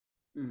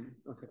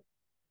Okay.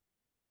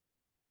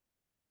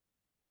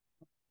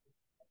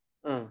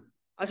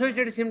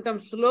 Associated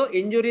symptoms లో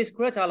injuries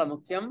కూడా చాలా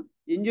ముఖ్యం.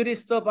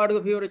 ఇంజురీస్ తో పాటుగా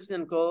ఫీవర్ వచ్చింది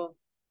అనుకో,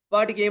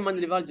 వాటికి ఏ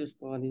మందులు ఇవ్వాలి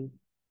చూసుకోవాలి.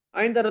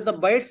 అయిన తర్వాత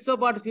బైట్స్ తో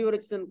పాటు ఫీవర్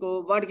వచ్చింది అనుకో,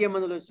 వాటికి ఏ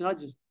మందులు వచ్చినా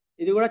చూసుకో.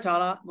 ఇది కూడా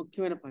చాలా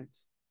ముఖ్యమైన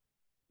పాయింట్స్.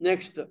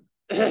 నెక్స్ట్,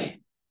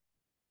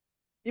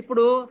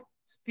 ఇప్పుడు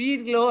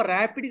స్పీడ్ లో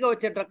ర్యాపిడ్ గా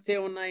వచ్చే డ్రగ్స్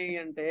ఏమున్నాయి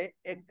అంటే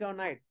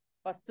aconite.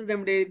 First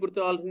remedy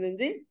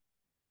గుర్తుకోవాల్సింది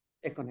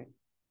aconite.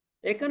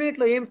 Aconite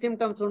లో ఏం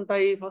సిమ్టమ్స్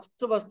ఉంటాయి?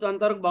 ఫస్ట్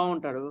అంతవరకు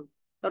బాగుంటాడు,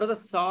 తర్వాత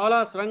చాలా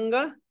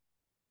సడన్గా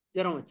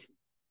జ్వరం వచ్చింది.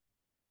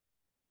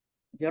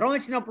 జ్వరం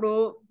వచ్చినప్పుడు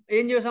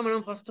ఏం చేసాం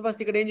మనం?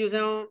 ఫస్ట్ ఇక్కడ ఏం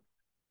చూసాం?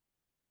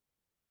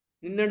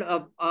 నిన్న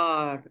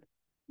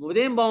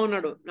ఉదయం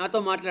బాగున్నాడు, నాతో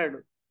మాట్లాడాడు,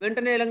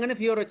 వెంటనే వెళ్ళంగానే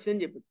ఫీవర్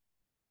వచ్చిందని చెప్పింది.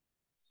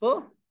 So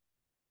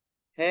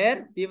hair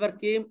fever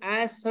came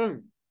as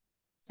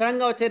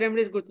సడన్గా వచ్చే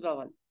రెమెడీస్ గుర్తు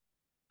రావాలి.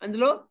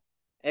 అందులో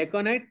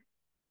ఎకోనైట్,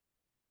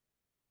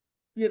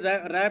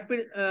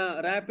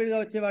 ర్యాపిడ్గా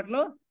వచ్చే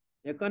వాటిలో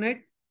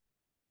ఎకోనైట్.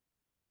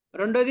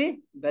 రెండోది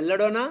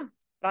బెల్లడోనా.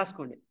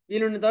 రాసుకోండి,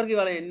 వీలున్నంత వరకు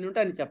ఇవాళ ఎన్ని ఉంటే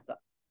అని చెప్తా.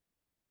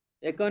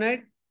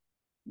 ఎకోనైట్,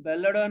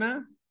 బెల్లడోనా,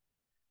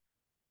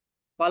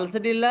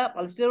 పల్సడిల్లా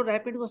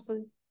ర్యాపిడ్గా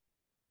వస్తుంది.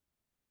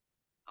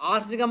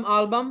 ఆర్సిగమ్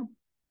ఆల్బమ్,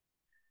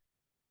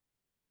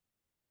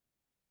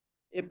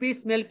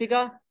 ఎపిస్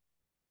మెల్ఫికా,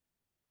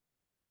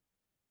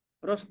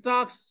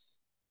 రొస్టాక్స్,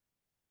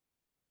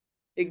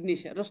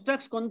 ఇగ్నిషియా.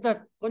 రొస్టాక్స్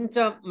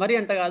కొంచెం మరీ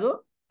అంత కాదు,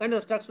 కానీ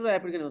రొస్టాక్స్ కూడా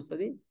ర్యాపిడ్గానే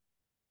వస్తుంది.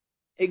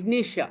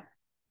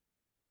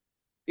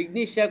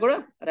 ఇగ్నిషియా కూడా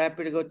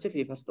ర్యాపిడ్గా వచ్చే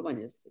ఫీవర్స్తో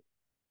పనిచేస్తుంది.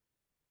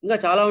 ఇంకా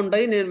చాలా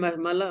ఉంటాయి, నేను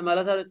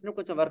మళ్ళీసారి వచ్చినప్పుడు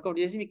కొంచెం వర్కౌట్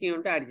చేసి మీకు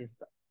ఏమంటే యాడ్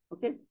చేస్తా.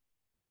 ఓకే,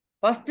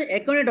 ఫస్ట్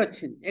ఎకోనైట్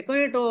వచ్చింది.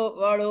 ఎకోనైట్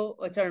వాడు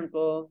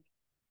వచ్చాడనుకో,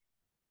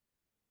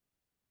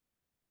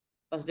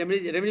 ఫస్ట్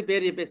రెమెడీ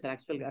పేరు చెప్పేస్తారు.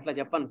 యాక్చువల్గా అట్లా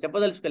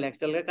చెప్పదలుచుకోవాలి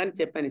యాక్చువల్గా, కానీ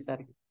చెప్పాను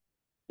ఈసారికి.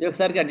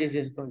 ఒకసారికి అడ్జస్ట్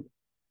చేసుకోండి.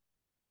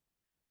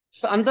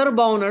 సో అందరూ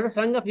బాగున్నాడు,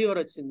 సడన్గా ఫీవర్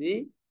వచ్చింది.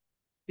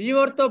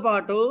 ఫీవర్తో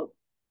పాటు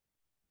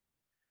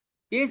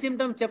ఏ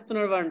సిమ్టమ్స్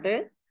చెప్తున్నాడు అంటే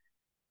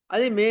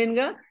అది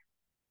మెయిన్గా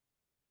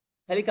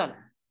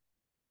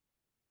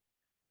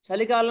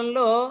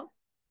చలికాలంలో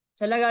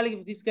చల్లగాలికి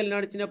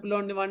తీసుకెళ్ళినాడు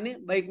చిన్నపిల్లోని, వాడిని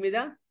బైక్ మీద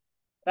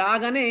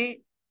రాగానే.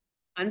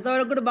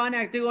 అంతవరకు కూడా బాగానే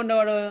యాక్టివ్గా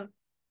ఉండేవాడు.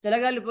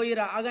 చల్లగాలి పోయి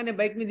రాగానే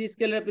బైక్ మీద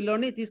తీసుకెళ్ళిన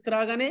పిల్లోని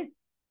తీసుకురాగానే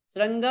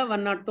సడన్గా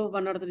 102,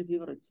 103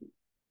 ఫీవర్ వచ్చింది.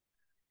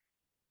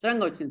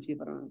 సడన్గా వచ్చింది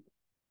ఫీవర్.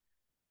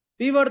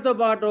 ఫీవర్తో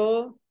పాటు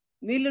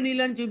నీళ్ళు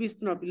అని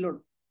చూపిస్తున్నాడు పిల్లోడు.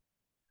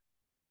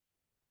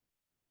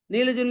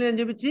 నీళ్ళు అని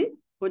చూపించి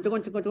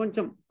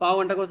కొంచెం పావు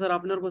గంటకు ఒకసారి,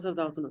 హాఫ్ అన్ అవర్కి ఒకసారి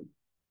తాగుతున్నాడు.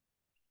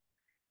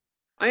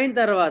 అయిన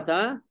తర్వాత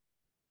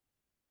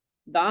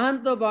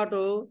దాహంతో పాటు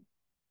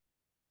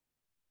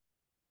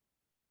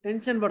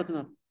టెన్షన్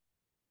పడుతున్నారు.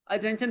 ఆ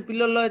టెన్షన్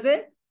పిల్లల్లో అయితే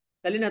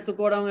తల్లిని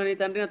ఎత్తుకోవడం కానీ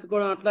తండ్రిని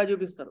ఎత్తుకోవడం అట్లా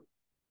చూపిస్తారు,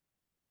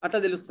 అట్లా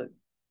తెలుస్తుంది.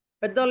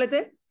 పెద్దవాళ్ళు అయితే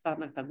సార్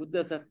నాకు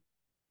తగ్గుద్దా సార్,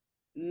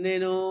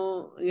 నేను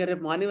ఇక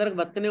రేపు మార్నింగ్ వరకు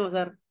బతకనేమో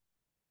సార్,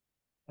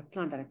 అట్లా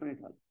అంటారు ఎక్కడ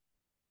వాళ్ళు.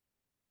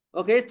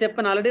 ఓకే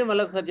చెప్పాను ఆల్రెడీ,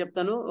 మళ్ళీ ఒకసారి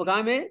చెప్తాను. ఒక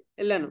ఆమె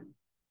వెళ్ళాను,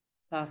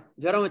 సార్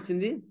జ్వరం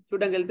వచ్చింది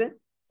చూడడానికి వెళ్తే,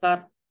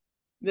 సార్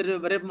మీరు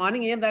రేపు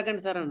మార్నింగ్ ఏం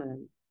రాకండి సార్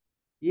అన్నది.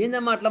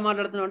 ఏందమ్మా అట్లా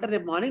మాట్లాడుతున్నావు అంటే,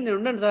 రేపు మార్నింగ్ నేను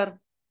ఉండండి సార్,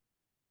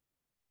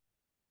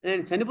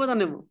 నేను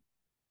చనిపోతానేమో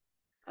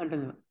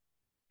అంటుంది.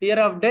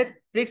 Fear of death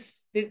prix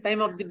the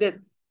time of the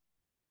death,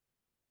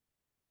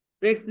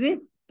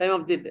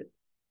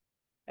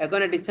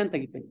 aconite ఇచ్చాను,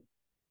 తగ్గిపోయింది.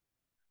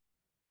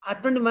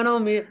 అటువంటి మనం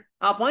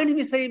ఆ పాయింట్స్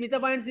మిస్ అయ్యి మిగతా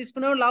పాయింట్స్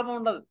తీసుకునే లాభం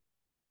ఉండదు.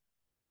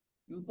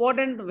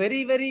 ఇంపార్టెంట్,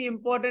 వెరీ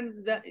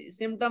ఇంపార్టెంట్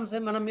సిమ్టమ్స్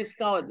మనం మిస్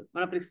కావద్దు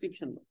మన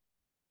ప్రిస్క్రిప్షన్లో.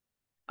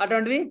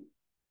 అటువంటివి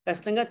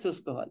ఖచ్చితంగా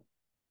చూసుకోవాలి.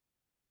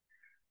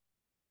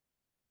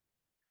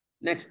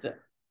 నెక్స్ట్,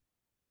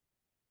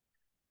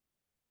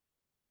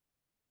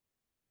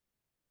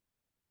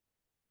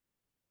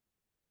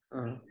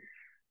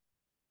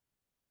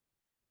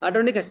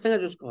 అటువంటి ఖచ్చితంగా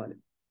చూసుకోవాలి.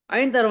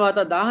 అయిన తర్వాత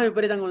దాహం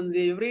విపరీతంగా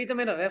ఉంది,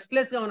 విపరీతమైన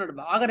రెస్ట్లెస్గా ఉన్నాడు,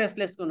 బాగా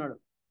రెస్ట్లెస్గా ఉన్నాడు.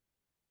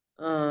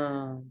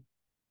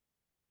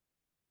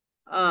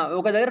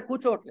 ఒక దగ్గర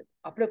కూర్చోవట్లేదు,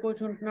 అప్పుడే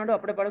కూర్చుంటున్నాడు,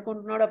 అప్పుడే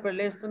పడుకుంటున్నాడు, అప్పుడే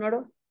లేస్తున్నాడు,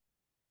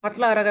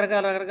 అట్లా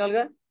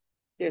రకరకాలుగా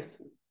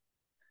చేస్తుంది.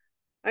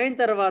 అయిన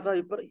తర్వాత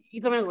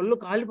విపరీతమైన ఒళ్ళు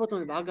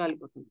కాలిపోతుంది, బాగా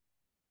కాలిపోతుంది.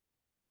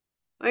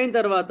 అయిన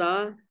తర్వాత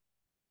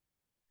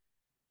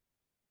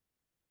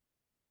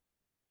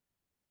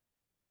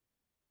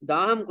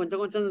దాహం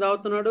కొంచెం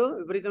తాగుతున్నాడు,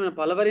 విపరీతమైన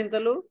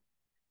పలవరింతలు,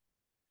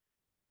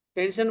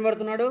 టెన్షన్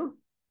పడుతున్నాడు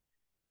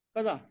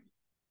కదా.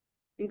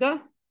 ఇంకా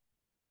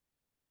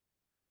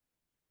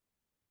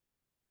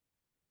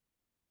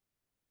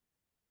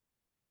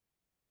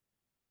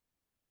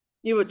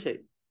ఇవి వచ్చాయి.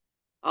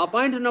 ఆ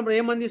పాయింట్ ఉన్నప్పుడు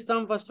ఏం అందిస్తాం?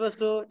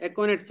 ఫస్ట్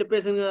ఎకోనైట్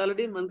చెప్పేసాను కదా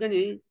ఆల్రెడీ,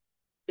 అందుకని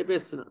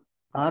చెప్పేస్తున్నా.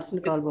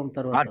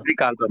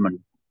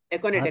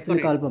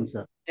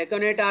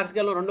 ఎకోనైట్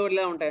ఆర్సికల్ రెండు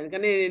ఇలా ఉంటాయి,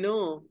 అందుకని నేను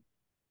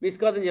మిస్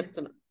కాదని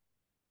చెప్తున్నా.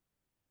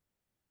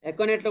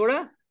 ఎకోనైట్లో కూడా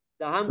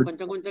దాహం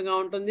కొంచెంగా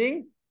ఉంటుంది,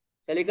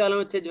 చలికాలం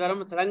వచ్చే జ్వరం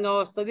సడన్గా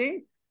వస్తుంది,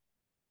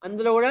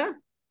 అందులో కూడా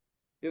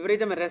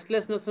విపరీతమైన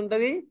రెస్ట్లెస్నెస్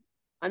ఉంటుంది,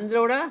 అందులో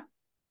కూడా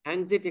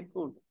యాంగ్జైటీ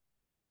ఎక్కువ ఉంటుంది.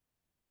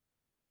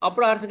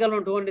 అప్పుడు ఆర్సికాలం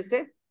 200 ఇస్తే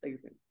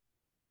తగ్గిపోయింది.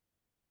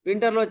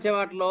 వింటర్లో వచ్చే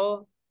వాటిలో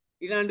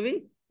ఇలాంటివి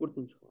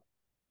గుర్తుంచుకోవాలి.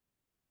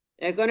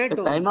 ఎకోనే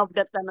టైమ్ ఆఫ్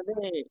డెత్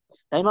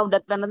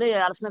అన్నది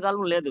అలసిన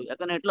కాలం లేదు,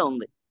 ఎకనెట్ లో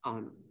ఉంది.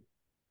 అవును,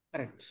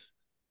 correct.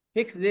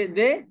 Fix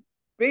they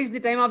fix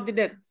the time of the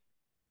death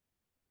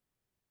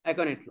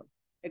ఎకోనెట్లో.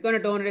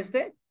 ఎకోనెట్ 200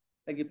 ఇస్తే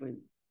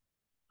తగ్గిపోయింది.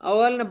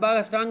 అవగాహన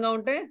బాగా స్ట్రాంగ్గా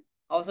ఉంటే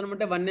అవసరం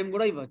ఉంటే 1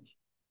 కూడా ఇవ్వచ్చు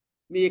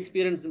మీ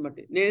ఎక్స్పీరియన్స్ని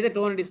బట్టి. నేనైతే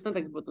 200 ఇస్తాను,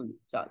 తగ్గిపోతుంది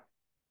చాలు.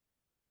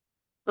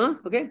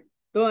 ఓకే,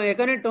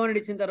 ఎకోనెట్ 200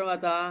 ఇచ్చిన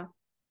తర్వాత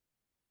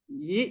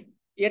ఈ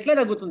ఎట్లా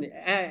తగ్గుతుంది?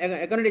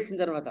 ఎకోనెట్ ఇచ్చిన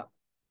తర్వాత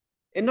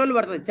ఎన్ని రోజులు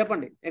పడుతుంది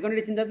చెప్పండి? ఎకోనెట్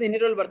ఇచ్చిన తర్వాత ఎన్ని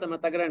రోజులు పడుతుంది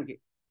మన తగ్గడానికి?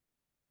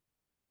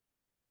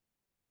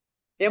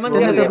 ఏమంది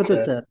వెంటనే గారు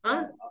తగ్గుతుంది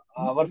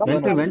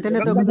చెప్పండి. సార్, వెంటనే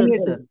తగ్గుతుంది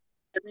సార్.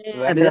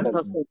 రిజల్ట్స్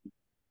వస్తాయి.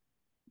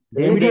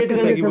 ఇమీడియట్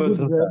గా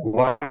తగ్గిపోతుంది సార్.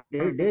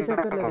 డేస్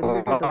అక్కర్లేదు,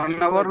 ఇమీడియట్లీ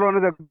 1 అవర్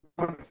లోనే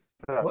తగ్గిపోతుంది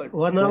sir.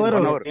 1 hour.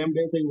 1 hour.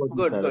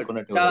 Good good,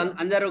 చాలా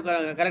అందరూ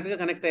కరెక్ట్ గా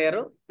కనెక్ట్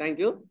అయ్యారు. Thank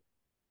you.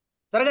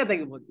 త్వరగా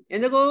తగ్గిపోతుంది.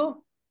 ఎందుకు?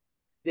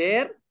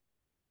 There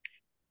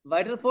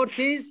vital force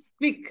is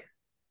quick,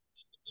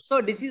 so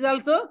disease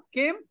also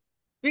came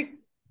quick.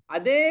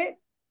 అదే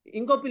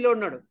ఇంకో పిల్లోడు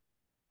ఉన్నాడు,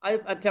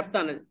 అది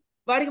చెప్తాను.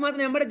 వాడికి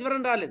మాత్రం ఎంబడే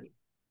జ్వరం రాలేదు,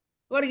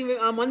 వాడికి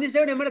ఆ మంది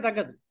ఇస్తే ఎంబడే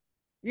తగ్గదు.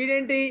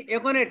 వీడేంటి?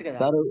 ఎకోనేట్ కదా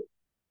సార్.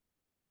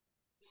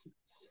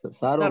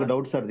 ఒక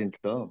డౌట్ సార్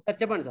దీంట్లో.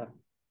 చెప్పండి సార్.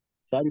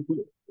 సార్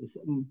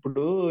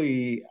ఇప్పుడు ఈ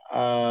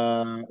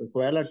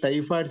ఒకవేళ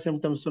టైఫాయిడ్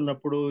సిమ్టమ్స్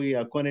ఉన్నప్పుడు ఈ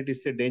అక్వానైట్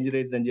ఇస్తే డేంజర్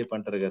అవుతుంది అని చెప్పి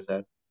అంటారు కదా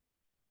సార్?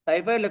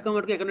 టైఫాయిడ్ లెక్క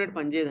మటుకు ఎకోనేట్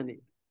పనిచేయదని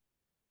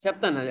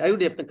చెప్తాను, అది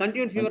కూడా చెప్తాను.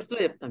 కంటిన్యూస్ ఫీవర్స్ లో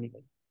చెప్తాను మీకు.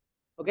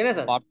 ఓకేనా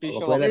సార్?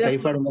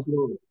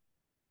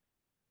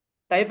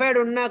 టైఫాయిడ్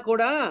ఉన్నా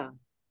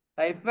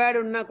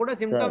కూడా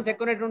సిమ్టమ్స్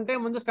ఎకోనేట్ ఉంటే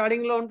ముందు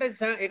స్టార్టింగ్ లో ఉంటే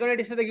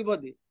ఎకోనేట్ ఇస్తే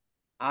తగ్గిపోద్ది.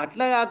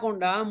 అట్లా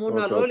కాకుండా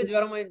 3-4 రోజులు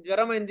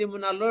జ్వరం అయింది,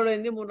 3-4 రోజులు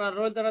అయింది, 3-4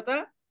 రోజుల తర్వాత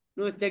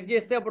నువ్వు చెక్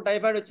చేస్తే అప్పుడు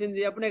టైఫాయిడ్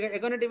వచ్చింది, అప్పుడు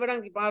ఎకోనేట్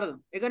ఇవ్వడానికి పారదు.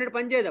 ఎకోనేట్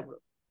పని చేయదు అప్పుడు.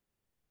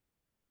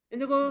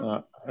 ఎందుకు?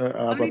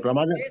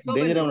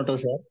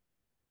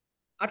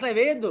 అట్లా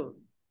వేయద్దు.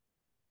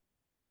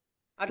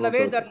 అట్లా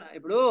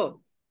ఇప్పుడు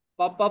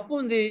పప్పు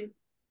ఉంది,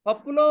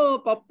 పప్పులో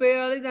పప్పు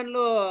వేయాలి,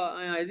 దానిలో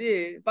ఇది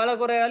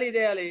పాలకూర వేయాలి, ఇది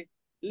వేయాలి.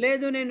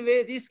 లేదు నేను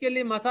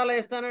తీసుకెళ్ళి మసాలా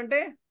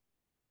వేస్తానంటే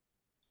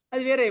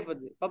అది వేరే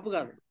అయిపోద్ది, పప్పు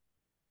కాదు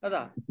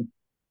కదా.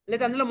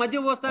 లేదా అందులో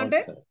మజ్జిగ పోస్తా అంటే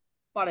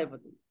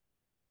పాడైపోతుంది.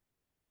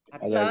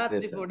 అట్లా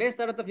 3-4 డేస్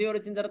తర్వాత ఫీవర్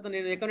వచ్చిన తర్వాత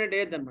నేను ఎకోనేట్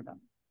వేయద్దు అనమాట.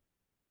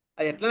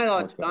 అది ఎట్లనే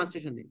కావచ్చు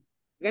కాన్స్టిట్యూషన్.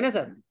 ఓకేనా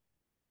సార్?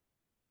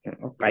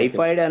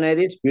 టైఫాయిడ్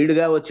అనేది స్పీడ్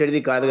గా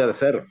వచ్చేది కాదు కదా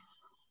సార్.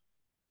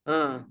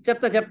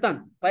 చెప్తాను.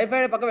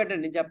 టైఫాయిడ్ పక్క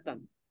పెట్టండి, నేను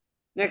చెప్తాను.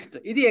 నెక్స్ట్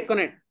ఇది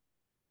ఎకోనేట్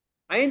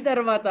అయిన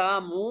తర్వాత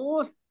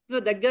మోస్ట్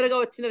దగ్గరగా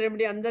వచ్చిన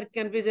రెమెడీ, అందరికి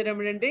కనిపించే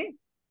రెమెడీ ఏంటి?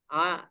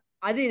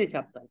 అది నేను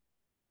చెప్తాను.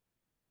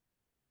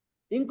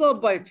 ఇంకో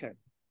అబ్బాయి వచ్చాడు,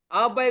 ఆ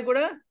అబ్బాయి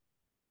కూడా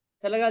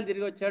చల్లగాలి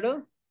తిరిగి వచ్చాడు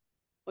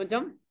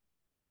కొంచెం.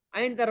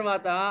 అయిన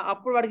తర్వాత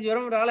అప్పుడు వాడికి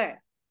జ్వరం రాలే.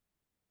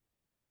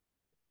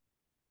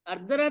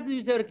 అర్ధరాత్రి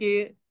చూసేవారికి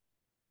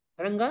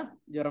సడన్గా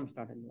జ్వరం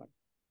స్టార్ట్ అయింది.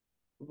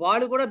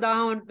 వాడు కూడా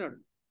దాహం అంటున్నాడు.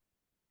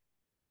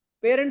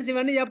 పేరెంట్స్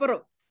ఇవన్నీ చెప్పరు,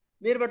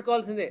 మీరు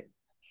పెట్టుకోవాల్సిందే.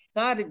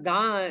 సార్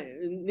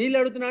నీళ్ళు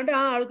అడుగుతున్నా అంటే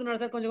అడుగుతున్నాడు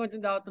సార్, కొంచెం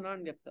కొంచెం తాగుతున్నాడు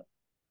అని చెప్తారు.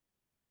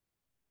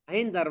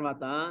 అయిన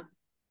తర్వాత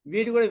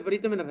వీడు కూడా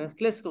విపరీతమైన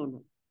రెస్ట్లెస్గా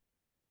ఉన్నాడు.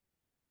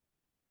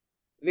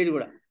 వీడు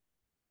కూడా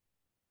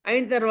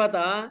అయిన తర్వాత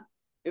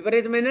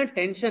విపరీతమైన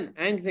టెన్షన్,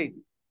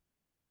 యాంగ్జైటీ,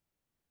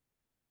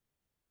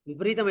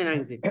 విపరీతమైన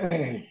యాంగ్జైటీ.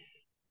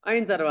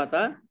 అయిన తర్వాత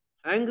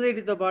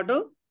యాంగ్జైటీతో పాటు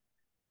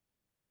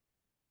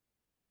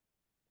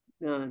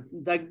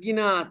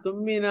దగ్గిన,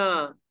 తుమ్మిన,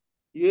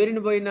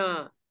 యూరిన్ పోయిన,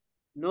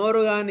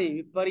 నోరు కానీ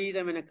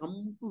విపరీతమైన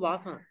కంపు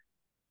వాసన,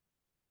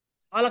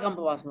 చాలా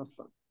కంపు వాసన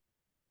వస్తుంది.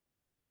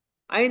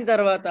 అయిన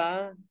తర్వాత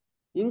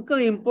ఇంకా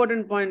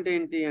ఇంపార్టెంట్ పాయింట్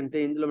ఏంటి అంటే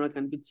ఇందులో మనకు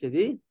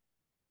కనిపించేది,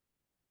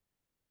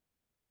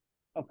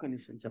 ఒక్క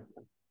నిమిషం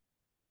చెప్తాను.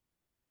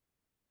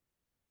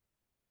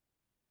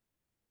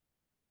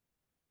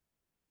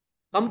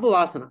 కంపు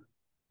వాసన,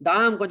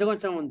 దాహం కొంచెం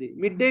కొంచెం ఉంది,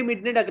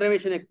 మిడ్ నైట్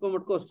అగ్రవేషన్ ఎక్కువ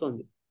మటుకు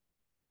వస్తుంది.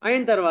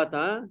 అయిన తర్వాత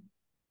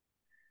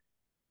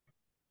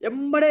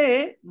ఎంబడే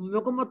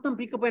ముఖం మొత్తం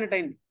పీక్కపోయినట్టు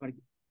అయింది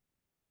వాడికి.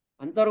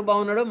 అంతవరకు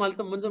బాగున్నాడు,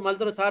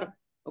 మళ్ళీ సార్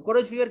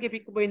ఒకరోజు ఫీవర్కి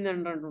పీక్కపోయింది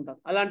అంటుంటారు.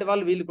 అలాంటి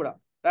వాళ్ళు వీళ్ళు కూడా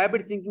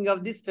rapid thinking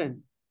of this time,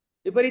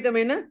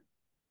 విపరీతమైన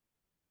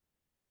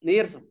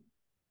నీరసం.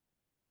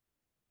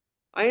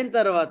 అయిన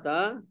తర్వాత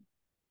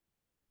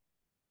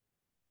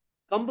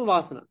కంపు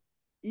వాసన,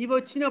 ఇవి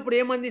వచ్చినప్పుడు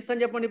ఏమంది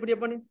ఇస్తాను చెప్పండి? ఇప్పుడు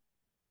చెప్పండి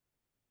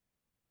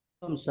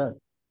సార్.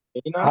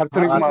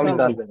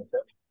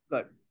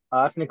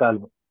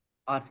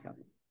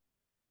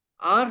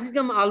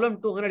 ఆర్సికమ్ ఆల్బమ్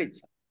 200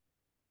 ఇచ్చా.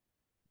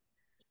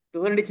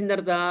 200 ఇచ్చిన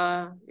తర్వాత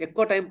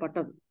ఎక్కువ టైం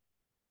పట్టదు.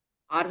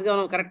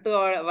 ఆర్సికలం కరెక్ట్గా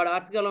వాడు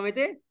ఆర్సికలం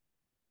అయితే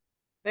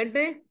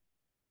వెంటనే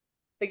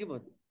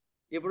తగ్గిపోతుంది.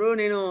 ఇప్పుడు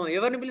నేను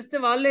ఎవరిని పిలిస్తే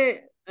వాళ్ళే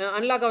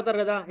అన్లాక్ అవుతారు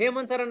కదా.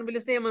 హేమంత్ సార్ అని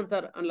పిలిస్తే హేమంత్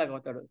సార్ అన్లాక్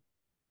అవుతాడు.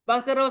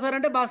 భాస్కర్ రావు సార్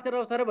అంటే భాస్కర్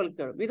రావు సారే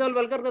పలుకుతాడు, మిగతా వాళ్ళు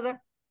పలకరు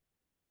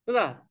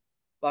కదా.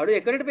 వాడు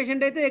ఎకనెట్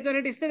పేషెంట్ అయితే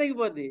ఎకనెట్ ఇస్తే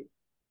తగ్గిపోద్ది.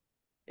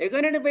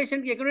 ఎకోనైట్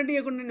పేషెంట్కి ఎకోనైట్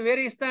నేను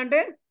వేరే ఇస్తా అంటే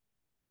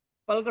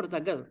పలకడు,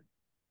 తగ్గదు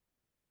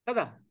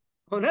కదా,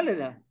 అవునా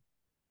లేదా?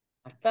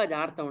 అట్లా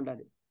జాగ్రత్త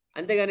ఉండాలి.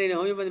 అంతేగాని నేను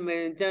హోమియోపతి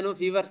ఇచ్చాను,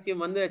 ఫీవర్స్కి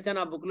మందు ఇచ్చాను,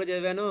 ఆ బుక్లో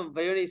చదివాను,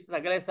 బయోని ఇస్తే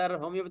తగ్గలేదు సార్,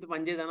 హోమియోపతి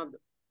పనిచేయదు అనొద్దు.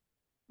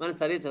 మనం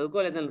సరిగ్గా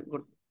చదువుకోలేదని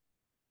గుర్తు.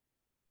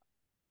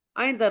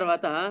 అయిన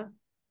తర్వాత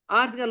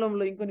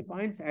ఆర్సికలంలో ఇంకొన్ని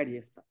పాయింట్స్ యాడ్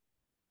చేస్తా.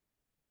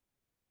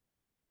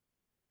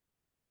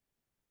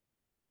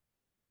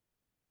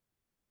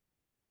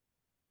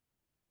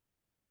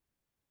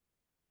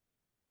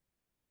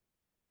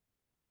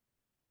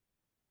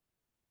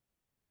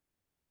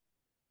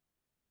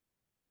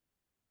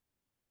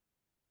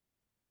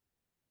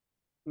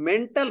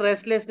 Mental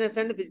restlessness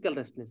and physical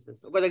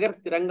restlessness. ఒక దగ్గర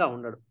స్థిరంగా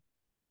ఉండడు,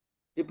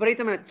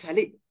 విపరీతమైన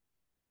చలి.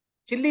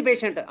 చిల్లీ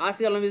పేషెంట్,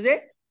 ఆర్సికలం ఇదే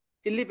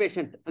చిల్లీ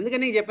పేషెంట్.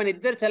 అందుకని నీకు చెప్పాను,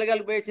 ఇద్దరు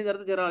చలిగాలి పోయి వచ్చిన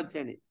తర్వాత జ్వరం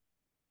వచ్చాయని.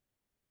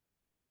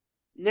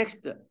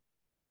 Next,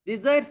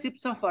 Dzire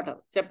SIPs of water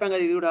చెప్పాం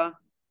కదా, ఇది కూడా.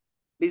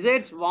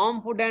 Desires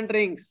warm food and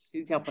drinks,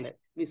 ఇది చెప్పలేదు,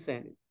 మిస్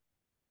అయ్యండి.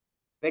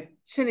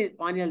 వెచ్చని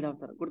పానీయాలు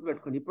తాగుతారు,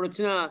 గుర్తుపెట్టుకోండి. ఇప్పుడు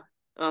వచ్చిన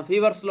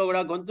ఫీవర్స్లో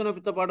కూడా గొంతు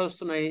నొప్పితో పాటు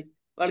వస్తున్నాయి,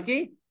 వాళ్ళకి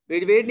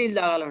వేడి వేడి నీళ్ళు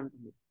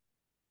తాగాలంటుంది,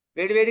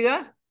 వేడివేడిగా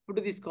ఫుడ్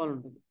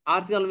తీసుకోవాలంటుంది.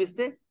 ఆర్సికలం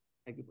ఇస్తే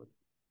తగ్గిపోతుంది.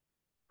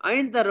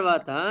 అయిన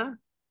తర్వాత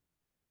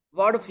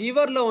వాడు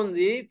ఫీవర్లో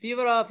ఉంది,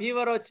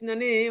 ఫీవర్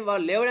వచ్చిందని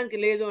వాడు లేవడానికి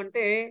లేదు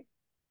అంటే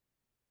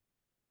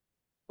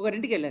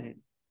ఒకరింటికి వెళ్ళాను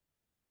నేను.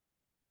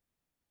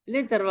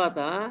 వెళ్ళిన తర్వాత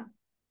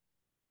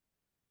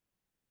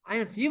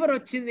ఆయన ఫీవర్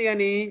వచ్చింది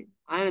కానీ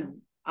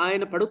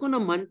ఆయన పడుకున్న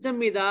మంచం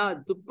మీద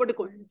దుప్పటి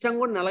కొంచెం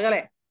కూడా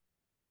నలగలే,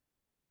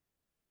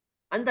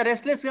 అంత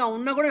రెస్ట్లెస్గా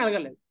ఉన్నా కూడా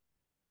నలగలేదు.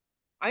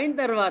 అయిన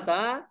తర్వాత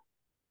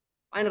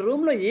ఆయన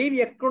రూమ్లో ఏవి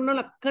ఎక్కడున్నా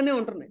అక్కడనే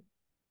ఉంటున్నాయి.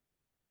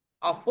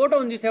 ఆ ఫోటో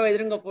ఉంది చూసావా,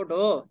 ఎదురుగా ఫోటో,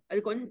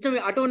 అది కొంచెం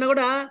అటు ఉన్నా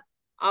కూడా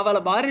వాళ్ళ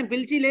భార్యని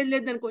పిలిచి లేదు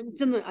లేదు దాన్ని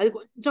కొంచెం, అది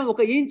కొంచెం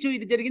 1 ఇంచు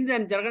ఇది జరిగింది,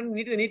 దాన్ని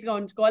జరగడానికి నీట్గా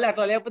ఉంచుకోవాలి,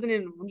 అట్లా లేకపోతే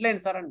నేను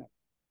ఉండలేను సార్ అన్నాడు.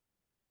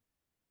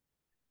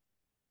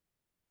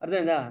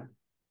 అర్థమైందా?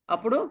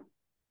 అప్పుడు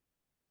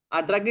ఆ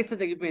డ్రగ్ ఇస్తే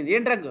తగ్గిపోయింది.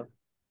 ఏం drug?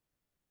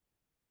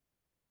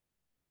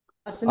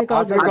 Arsenic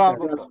arsenic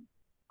album album sir.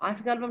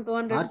 ఆర్సికాల్బమ్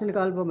 200. Arsenic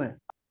ఆల్బమే.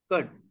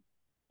 Good.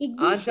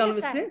 ఇగ్నిషియా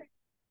ఆర్సికాల్బమ్ sir. ఇస్తే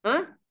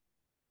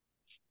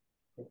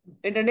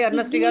ఏంటండి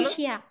అరుణశ్రీ గారు?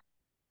 ఇగ్నిషియా.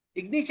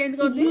 ఇగ్నిషియా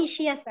ఎందుకు అవుద్ది?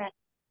 ఇగ్నిషియా సార్.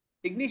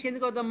 ఇగ్నిషియా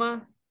ఎందుకు అవుద్దమ్మా?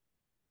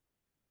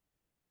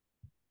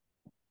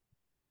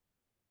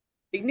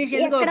 ఇగ్నిషియా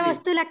ఎందుకు ఎక్కడ అవుద్ది?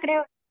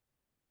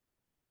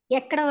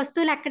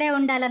 వస్తువులు అక్కడే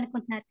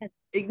ఉండాలనుకుంటున్నారు కదా.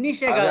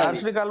 ఇగ్నిషియా అది కాదు,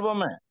 ఆర్సెనిక్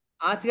ఆల్బమే.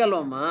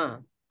 ఆర్సికాల్బమ్ అమ్మా,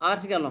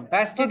 ఆర్సికాల్బమ్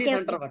ప్యాస్టిడిస్ ఓకే,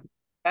 అంటారు, వాటి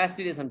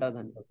ప్యాస్టిడిస్ అంటారు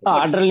దాన్ని.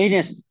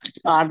 ఆర్డర్లీనెస్.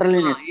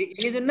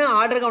 ఏదన్నా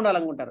ఆర్డర్గా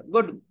ఉండాలనుకుంటారు.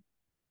 Good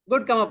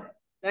good come up.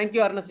 Thank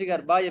you Arunasri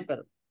గారు, బాగా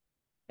చెప్పారు.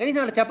 కనీసం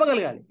అట్లా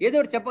చెప్పగలగాలి, ఏదో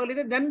ఒకటి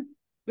చెప్పగలిగితే then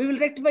we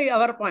will rectify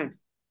hour points.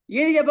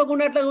 ఏది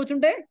చెప్పకుండా అట్లా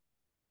కూర్చుంటే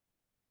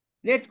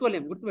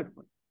నేర్చుకోలేము,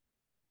 గుర్తుపెట్టుకోండి.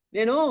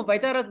 నేను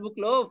పైథాగరస్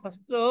బుక్లో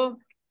first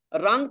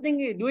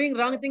doing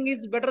wrong thing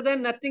is better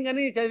than nothing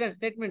అని చదివాను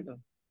స్టేట్మెంట్.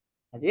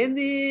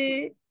 అదేంది?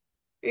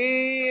 ఈ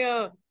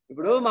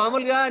ఇప్పుడు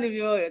మామూలుగా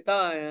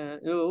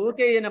నువ్వు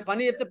ఊరికే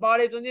పని చెప్తే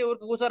పాడైతుంది,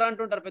 ఊరికి కూర్చోరా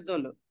అంటుంటారు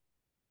పెద్దోళ్ళు.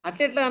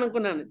 అట్లెట్లా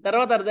అనుకున్నాను,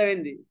 తర్వాత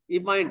అర్థమైంది ఈ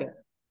పాయింట్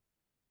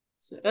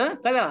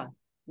కదా.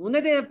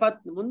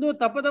 ముందు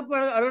తప్పు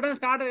అడగడం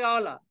స్టార్ట్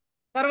కావాలా,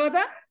 తర్వాత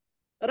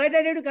రైట్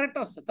అడిగి కరెక్ట్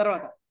వస్తుంది.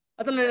 తర్వాత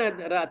అసలు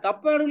నేను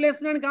తప్పు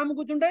అడుగులేస్తున్నాను కాము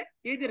కూర్చుంటే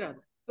ఏది రాదు.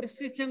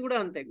 ప్రిస్క్రిప్షన్ కూడా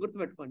అంతే,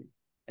 గుర్తుపెట్టుకోండి.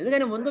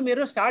 ఎందుకని ముందు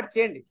మీరు స్టార్ట్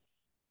చేయండి,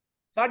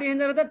 స్టార్ట్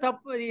చేసిన తర్వాత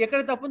ఎక్కడ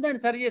తప్పు ఉందో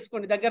దాన్ని సరి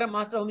చేసుకోండి. దగ్గర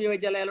మాస్టర్ హోమియో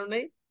వైద్యాలయాలు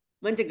ఉన్నాయి,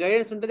 మంచి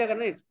గైడెన్స్ ఉంటుంది, అక్కడ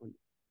నేర్చుకోండి.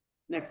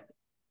 నెక్స్ట్,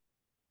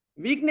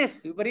 వీక్నెస్,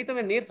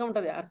 విపరీతమైన నీరసం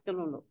ఉంటుంది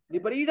ఆర్సికలంలో,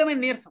 విపరీతమైన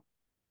నీరసం.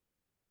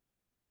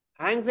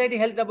 యాంగ్జైటీ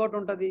హెల్త్ అబౌట్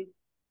ఉంటుంది,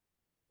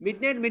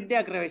 మిడ్ డే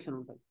అగ్రవేషన్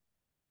ఉంటుంది.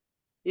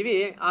 ఇవి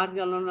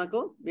ఆర్సికలంలో నాకు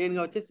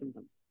మెయిన్గా వచ్చే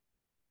సిమ్టమ్స్.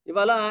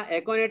 ఇవాళ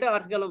ఎకోనేట్,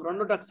 ఆర్సికలం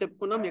 2 డ్రగ్స్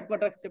చెప్పుకున్నాం, ఎక్కువ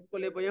డ్రగ్స్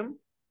చెప్పుకోలేకపోయాం.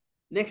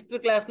 నెక్స్ట్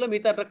క్లాస్లో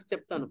మిగతా డ్రగ్స్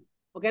చెప్తాను,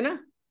 ఓకేనా?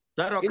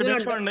 సార్ ఒక్క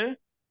నిమిషం అండి.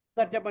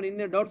 సార్ చెప్పండి,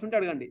 ఇన్ని డౌట్స్ ఉంటే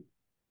అడగండి.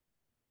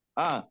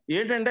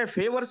 ఏంటంటే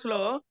ఫేవర్స్ లో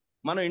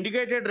మనం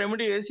ఇండికేటెడ్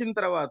రెమెడీ వేసిన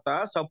తర్వాత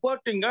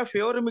సపోర్టింగ్ గా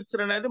ఫేవర్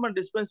మిక్సర్ అనేది మన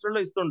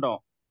డిస్పెన్సరీలో ఇస్తుంటాం.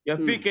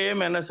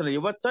 FPKM NS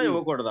ఇవ్వచ్చా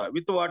ఇవ్వకూడదా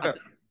with water?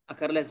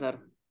 అక్కర్లేదు sir.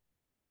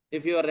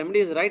 If your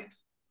remedy is right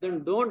then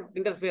don't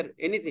interfere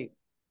anything.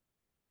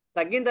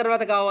 తగ్గిన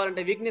తర్వాత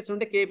కావాలంటే వీక్నెస్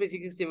ఉంటే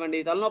KP6 ఇవ్వండి,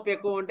 తలనొప్పి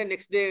ఎక్కువ ఉంటే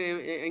నెక్స్ట్ డే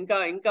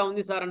ఇంకా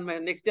ఉంది సార్ అని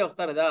నెక్స్ట్ డే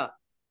వస్తారు కదా,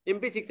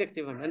 MP6X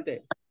ఇవ్వండి, అంతే.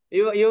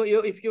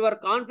 If you are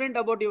confident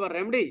about your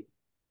remedy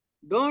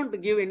don't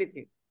give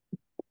anything.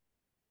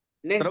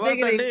 Next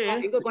day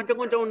ఇంకో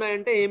కొంచెం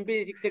ఉన్నాయంటే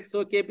MP6X,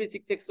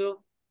 KP6X,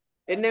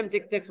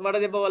 NM6X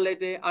వడదెబ్బ వల్ల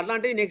అయితే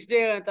అట్లాంటివి నెక్స్ట్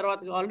డే తర్వాత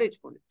కావాలంటే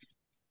ఇచ్చుకోండి,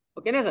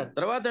 ఓకేనా సార్?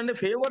 తర్వాత అండి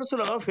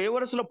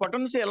ఫేవర్స్ లో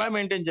పొటెన్సీ ఎలా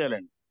మెయింటైన్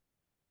చేయాలండి?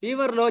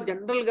 ఫీవర్ లో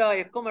జనరల్ గా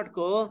ఎక్కువ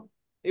మటుకు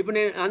ఇప్పుడు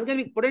నేను అందుకని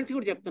మీకు పొటెన్సీ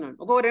కూడా చెప్తున్నాను.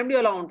 ఒక్కొక్క రెమెడీ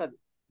అలా ఉంటుంది.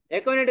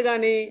 ఎకోనెట్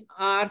కానీ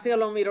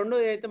ఆర్సికలం ఈ 2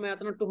 అయితే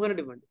మాత్రం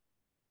 200 ఇవ్వండి,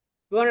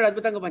 200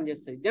 అద్భుతంగా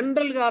పనిచేస్తాయి.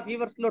 జనరల్ గా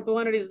ఫీవర్స్ లో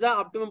 200 ఇస్ ద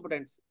ఆప్టిమం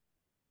పొటెన్సీ.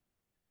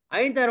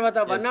 అయిన తర్వాత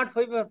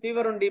 105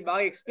 ఫీవర్ ఉండి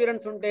బాగా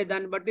ఎక్స్పీరియన్స్ ఉంటే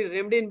దాన్ని బట్టి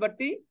రెమెడీని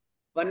బట్టి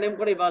 1M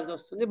కూడా ఇవ్వాల్సి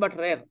వస్తుంది, బట్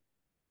రేర్.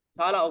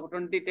 చాలా ఒక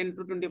 10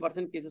 to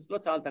 20% కేసెస్ లో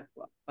చాలా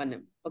తక్కువ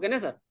పన్నెం. ఓకేనా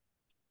సార్?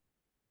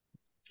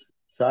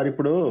 సార్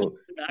ఇప్పుడు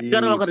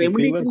డాక్టర్ ఒక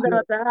రెమెడీ ఇచ్చిన ఫీవర్స్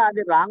తర్వాత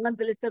అది రాంగ్ అని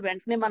తెలిస్తే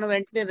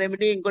వెంటనే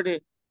రెమెడీ ఇంకోటి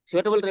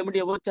సూటబుల్ రెమెడీ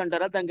ఇవ్వచ్చు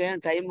అంటారా? దానికి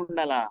ఏమైనా టైం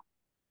ఉండాలా?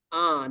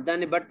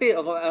 దాన్ని బట్టి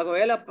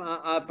ఒకవేళ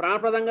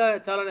ప్రాణప్రదంగా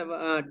చాలా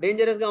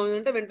డేంజరస్ గా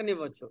ఉందంటే వెంటనే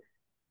ఇవ్వచ్చు.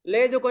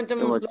 లేదు కొంచెం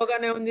ఇవ్వచ్చు.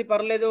 స్లోగానే ఉంది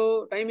పర్లేదు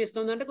టైం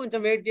ఇస్తుందంటే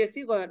కొంచెం వెయిట్ చేసి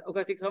ఒక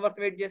 6 hours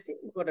వెయిట్ చేసి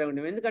ఇంకోటి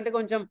రెమెడీ. ఎందుకంటే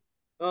కొంచెం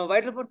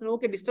వైటల్ ఫోర్స్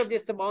ఓకే డిస్టర్బ్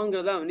చేస్తే బాగుంది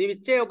కదా. నీవు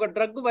ఇచ్చే ఒక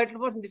డ్రగ్ వైటల్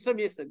ఫోర్స్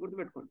డిస్టర్బ్ చేస్తుంది,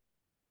 గుర్తుపెట్టుకోండి.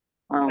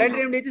 రైట్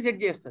రెమెడీ అయితే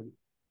సెట్ చేస్తుంది.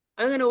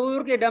 అందుకని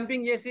ఊరికే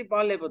డంపింగ్ చేసి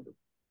పాలు లేపొద్దు.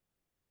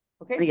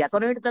 ఓకే,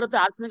 ఎకనోయిడ్ తర్వాత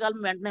ఆర్సనిక్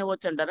ఆల్బమ్ వెంటనే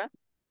ఇవ్వచ్చు అంటారా?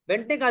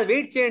 వెంటనే కాదు,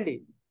 వెయిట్ చేయండి,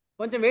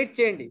 కొంచెం వెయిట్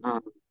చేయండి.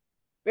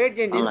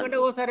 ఎందుకంటే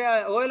ఓసారి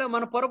ఒకవేళ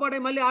మన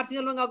పొరపాటు మళ్ళీ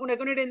ఆర్సికల్ కాకుండా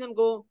ఎకనైట్ అయింది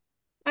అనుకో,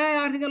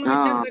 ఆర్సికల్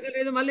ఇచ్చాను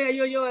తగ్గలేదు, మళ్ళీ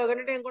అయ్యో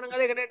ఎకనైట్ అనుకున్నాం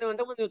కదా, ఎకనైట్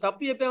అంతకుముందు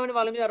తప్పు చెప్పామని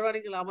వాళ్ళ మీద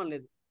అరవడానికి లాభం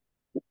లేదు.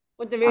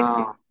 కొంచెం వెయిట్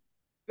చేయండి,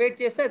 వెయిట్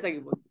చేస్తే అది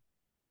తగ్గిపోతుంది.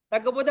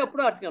 తగ్గపోతే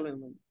అప్పుడు ఆర్సికల్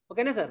ఇవ్వండి.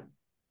 ఓకేనా సార్?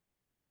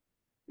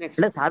 నెక్స్ట్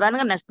అంటే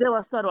సాధారణంగా నెక్స్ట్ డే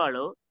వస్తారు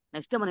వాళ్ళు,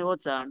 నెక్స్ట్ డే మనం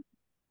ఇవ్వచ్చా?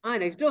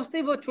 నెక్స్ట్ వస్తే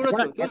ఇవ్వచ్చు,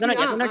 చూడొచ్చు, చూసి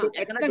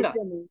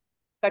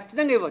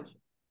ఖచ్చితంగా ఇవ్వచ్చు.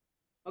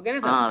 ఓకేనా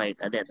సార్?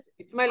 రైట్, అదే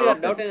ఇస్మాయిల్ గారు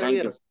డౌట్ ఏదో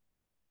అడిగారు.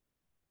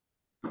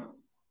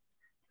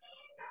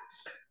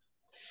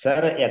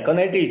 సార్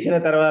ఎకనైట్ ఇచ్చిన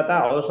తర్వాత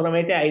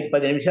అవసరమైతే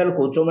 5-10 నిమిషాలు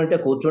కూర్చోమంటే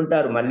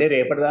కూర్చుంటారు, మళ్ళీ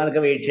రేపటి దానికి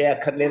వెయిట్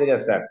చేయక్కర్లేదు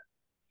కదా సార్?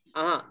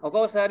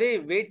 ఒక్కొక్కసారి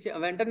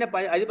వెంటనే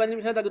 10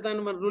 నిమిషాలు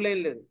తగ్గుతాను మన రూల్ ఏం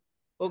లేదు.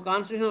 ఒక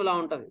కాన్స్టిట్యూషన్ లా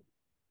ఉంటుంది.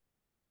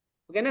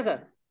 ఓకేనా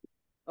సార్?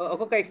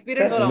 ఒక్కొక్క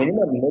ఎక్స్పీరియన్స్ అలా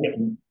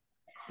ఉంటుంది.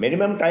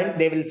 Minimum time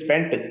they will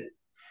spend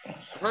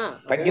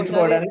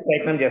తగ్గించుకోవడానికి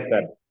ప్రయత్నం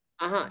చేస్తారు.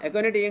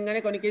 ఎకనైట్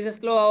ఇవ్వగానే కొన్ని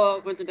కేసెస్ లో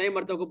కొంచెం టైం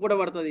పడుతుంది, ఒక పూట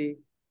పడుతుంది.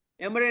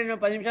 ఏమంటే నేను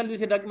 10 నిమిషాలు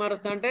చూసి డ్రగ్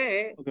మారుస్తా అంటే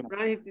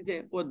ప్రాణశక్తి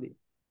పోద్ది.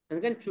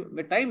 అందుకని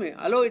time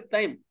allow it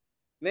time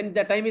when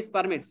the time is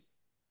permits.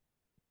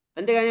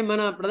 అంతేగాని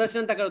మన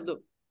ప్రదర్శన తగ్గద్దు.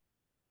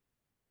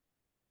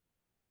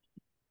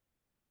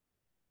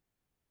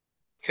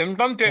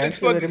 సిమ్టమ్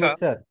తెలిసిపోద్ది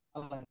సార్.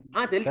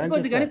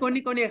 తెలిసిపోద్ది, కానీ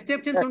కొన్ని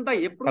ఎక్సెప్షన్స్ ఉంటాయి.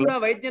 ఎప్పుడు కూడా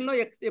వైద్యంలో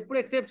ఎప్పుడు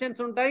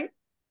ఎక్సెప్షన్స్ ఉంటాయి,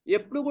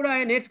 ఎప్పుడు కూడా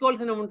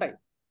నేర్చుకోవాల్సినవి ఉంటాయి.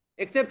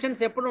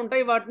 ఎక్సెప్షన్స్ ఎప్పుడు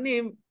ఉంటాయి, వాటిని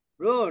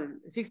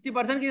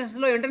 60% కేసెస్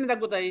లో వెంటనే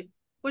తగ్గుతాయి,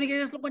 కొన్ని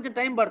కేసెస్ లో కొంచెం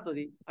టైం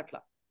పడుతుంది. అట్లా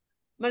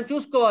మనం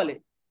చూసుకోవాలి.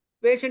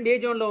 పేషెంట్ ఏ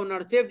జోన్ లో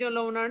ఉన్నాడు, సేఫ్ జోన్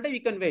లో ఉన్నాడు అంటే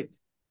you can wait.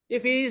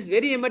 If is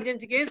very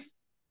emergency case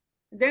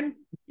then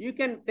you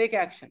can take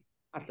action.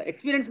 అట్లా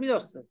ఎక్స్పీరియన్స్ మీద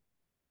వస్తుంది.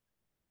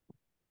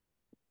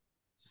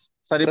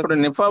 సార్ ఇప్పుడు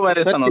నిఫా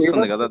వైరస్ అని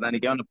వస్తుంది కదా,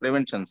 దానికి ఏమైనా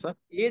ప్రివెన్షన్ సార్?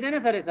 ఏదైనా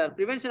సరే సార్,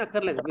 ప్రివెన్షన్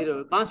అక్కర్లేదు, మీరు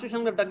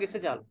కాన్స్టిట్యూషన్ లో తగ్గిస్తే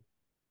చాలు.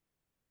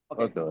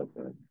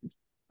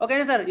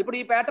 ఓకేనా సార్? ఇప్పుడు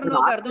ఈ ప్యాటర్న్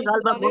అర్థం.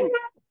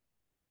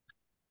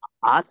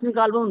 Arsenic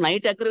album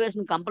night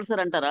aggravation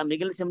compulsory అంటారా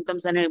మిగిలిన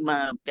సిమ్టమ్స్ అనే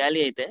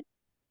టాలీ అయితే?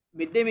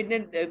 మిడ్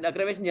నైట్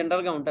అగ్రివేషన్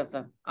జనరల్ గా ఉంటుంది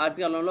సార్.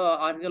 ఆర్సికల్లో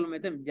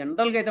అయితే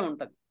జనరల్ గా అయితే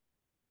ఉంటుంది.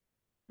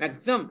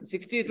 మాక్సిమం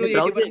 60 to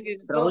 80%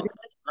 కేసెస్ లో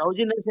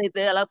డ్రౌజినెస్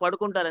అయితే అలా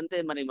పడుకుంటారు అంతే.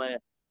 మరి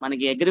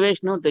మనకి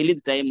అగ్రివేషన్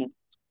తెలియదు, టైము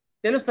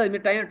తెలుస్తుంది.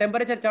 మీరు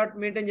టెంపరేచర్ చార్ట్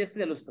మెయింటైన్ చేస్తే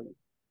తెలుస్తుంది.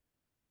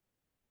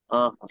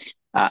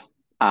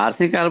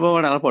 ఆర్సీ ఆల్బమ్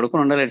అలా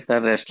పడుకుని ఉండలేదు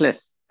సార్,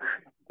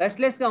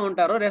 రెస్ట్లెస్ గా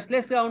ఉంటారు.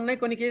 రెస్ట్లెస్ గా ఉన్నాయి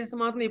కొన్ని కేసెస్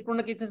మాత్రం.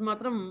 ఇప్పుడున్న కేసెస్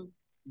మాత్రం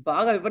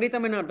బాగా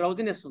విపరీతమైన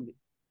డ్రౌజినెస్ ఉంది.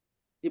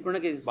 ఇప్పుడున్న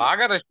కేసెస్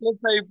బాగా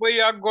రెస్ట్లెస్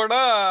అయిపోయాక కూడా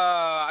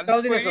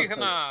డ్రౌజినెస్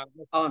వస్తుంది.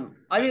 అవును,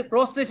 అది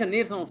ప్రోస్ట్రేషన్,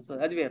 నీరసం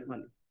వస్తుంది, అది వేరు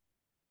మళ్ళీ.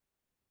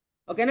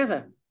 ఓకేనా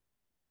సార్?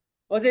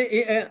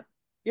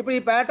 ఇప్పుడు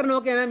ఈ ప్యాటర్న్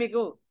ఓకేనా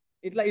మీకు?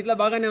 ఇట్లా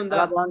బాగానే ఉందా?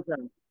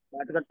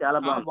 చాలా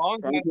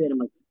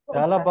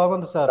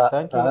బాగుంది sir.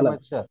 Thank you very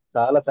much sir.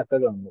 చాలా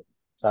చక్కగా ఉంది.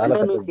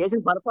 మీరు చేసిన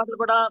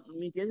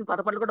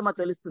పొరపాట్లు కూడా మాకు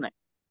తెలుస్తున్నాయి.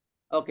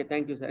 Okay,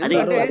 thank you sir.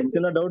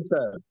 చిన్న డౌట్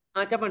సార్.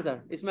 చెప్పండి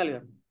సార్ ఇస్మాయిల్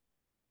గారు.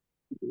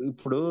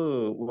 ఇప్పుడు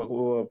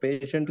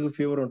పేషెంట్ కు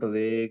ఫీవర్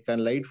ఉంటది,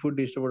 కానీ లైట్ ఫుడ్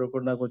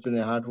ఇష్టపడకుండా కొంచెం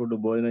హాట్ ఫుడ్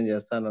భోజనం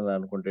చేస్తానని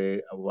అనుకుంటే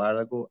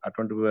వాళ్ళకు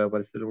అటువంటి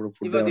పరిస్థితులు కూడా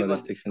ఫుడ్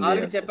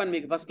ఆల్రెడీ చెప్పాను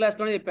మీకు, ఫస్ట్ క్లాస్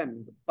లోనే చెప్పాను.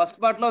 ఫస్ట్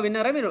పార్ట్ లో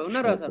విన్నారా మీరు?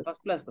 ఉన్నారా సార్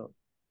ఫస్ట్ క్లాస్ లో?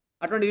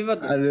 అటువంటి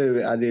ఇవ్వద్దు.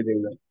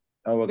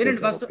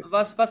 వినండి,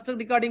 ఫస్ట్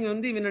రికార్డింగ్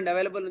ఉంది, వినండి,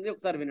 అవైలబుల్ ఉంది,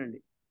 ఒకసారి వినండి.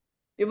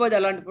 ఇవ్వదు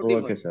అలాంటి food.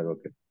 Okay sir.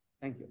 Okay,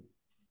 thank you.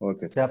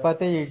 Okay.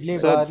 Chapati, idli,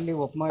 barley,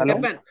 upma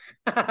చెప్పాను.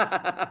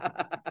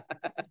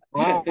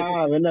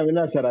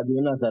 విన్నా సార్, అది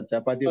విన్నా సార్.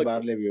 Chapati,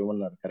 barley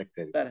ఇవ్వన్నారు, correct.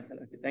 సరే sir,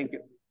 okay, thank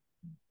you.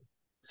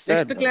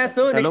 Next class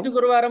next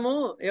గురువారము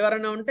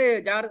ఎవరైనా ఉంటే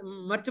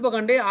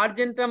మర్చిపోకండి.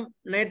 ఆర్జెంటమ్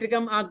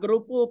నైట్రికమ్ ఆ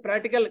గ్రూప్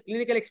ప్రాక్టికల్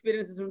క్లినికల్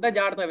ఎక్స్పీరియన్సెస్ ఉంటాయి,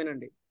 జాగ్రత్త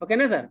వినండి.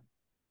 ఓకేనా సార్?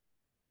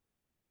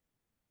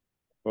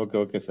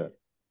 Okay sir.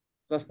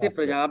 స్వస్తి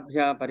ప్రజాభ్య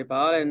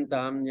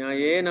పరిపాలయంతాం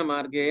న్యాయేన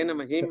మార్గేణ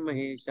మహిం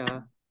మహేషా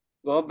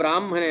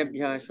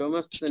గోబ్రాహ్మణేభ్య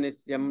సోమస్తు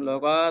నిత్యం.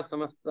 లోకా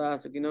సమస్తా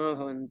సుఖినో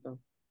భవంతు.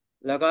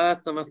 లోకా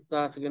సమస్తా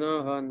సుఖినో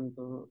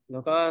భవంతు.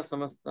 లోకా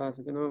సమస్తా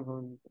సుఖినో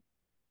భవంతు.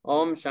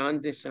 ఓం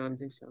శాంతి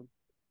శాంతి శాంతి.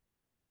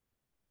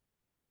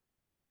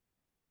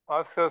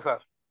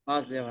 సార్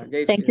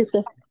జై థ్యాంక్ యూ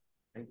సార్.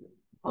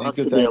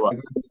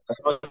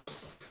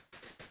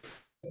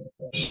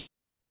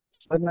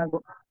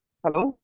 హలో.